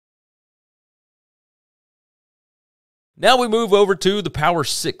Now we move over to the Power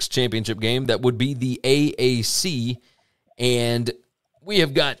 6 championship game. That would be the AAC. And we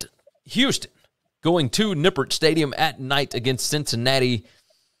have got Houston going to Nippert Stadium at night against Cincinnati.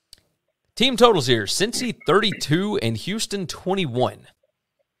 Team totals here, Cincy 32 and Houston 21.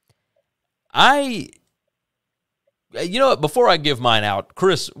 You know what, before I give mine out,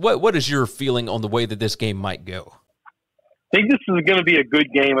 Chris, what is your feeling on the way that this game might go? I think this is going to be a good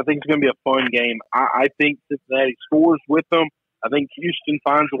game. I think it's going to be a fun game. I think Cincinnati scores with them. I think Houston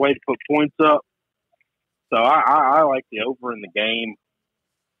finds a way to put points up. So I like the over in the game.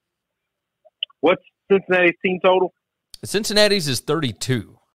 What's Cincinnati's team total? Cincinnati's is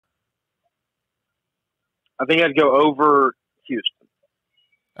 32. I think I'd go over Houston.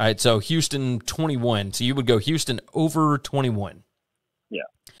 All right, so Houston 21. So you would go Houston over 21. Yeah.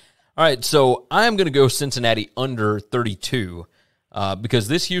 All right, so I'm going to go Cincinnati under 32 because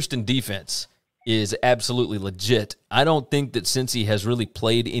this Houston defense is absolutely legit. I don't think that Cincy has really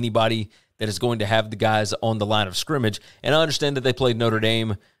played anybody that is going to have the guys on the line of scrimmage. And I understand that they played Notre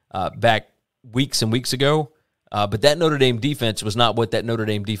Dame back weeks and weeks ago, but that Notre Dame defense was not what that Notre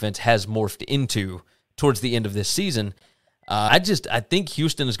Dame defense has morphed into towards the end of this season. I think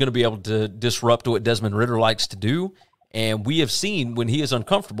Houston is going to be able to disrupt what Desmond Ridder likes to do, and we have seen when he is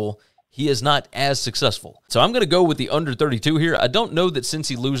uncomfortable, he is not as successful. So I'm going to go with the under 32 here. I don't know that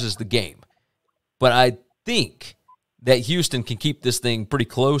Cincy loses the game, but I think that Houston can keep this thing pretty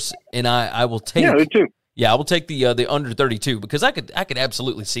close, and I will take. Yeah, me too. Yeah, I will take the under 32 because I could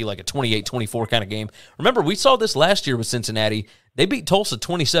absolutely see like a 28-24 kind of game. Remember, we saw this last year with Cincinnati. They beat Tulsa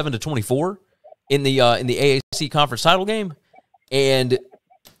 27-24 in the AAC conference title game, and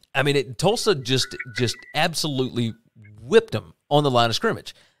I mean Tulsa just absolutely whipped them on the line of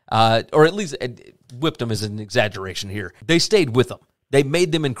scrimmage, or at least whipped them is an exaggeration here. They stayed with them. They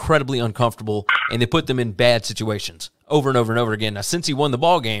made them incredibly uncomfortable, and they put them in bad situations over and over and over again. Now, since he won the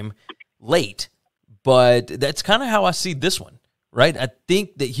ball game late, but that's kind of how I see this one, right? I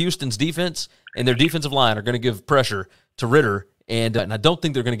think that Houston's defense and their defensive line are going to give pressure to Ridder, and I don't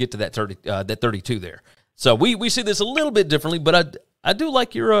think they're going to get to that 32 there. So we see this a little bit differently, but I do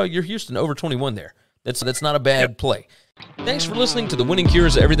like your Houston over 21 there. That's not a bad play. Thanks for listening to the Winning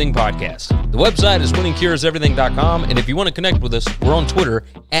Cures Everything podcast. The website is winningcureseverything.com, and if you want to connect with us, we're on Twitter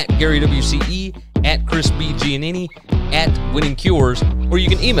at GaryWCE, at Chris B. Giannini, at Winning Cures, or you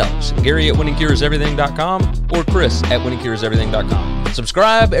can email us, Gary at winningcureseverything.com or Chris at winningcureseverything.com.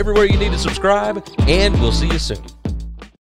 Subscribe everywhere you need to subscribe, and we'll see you soon.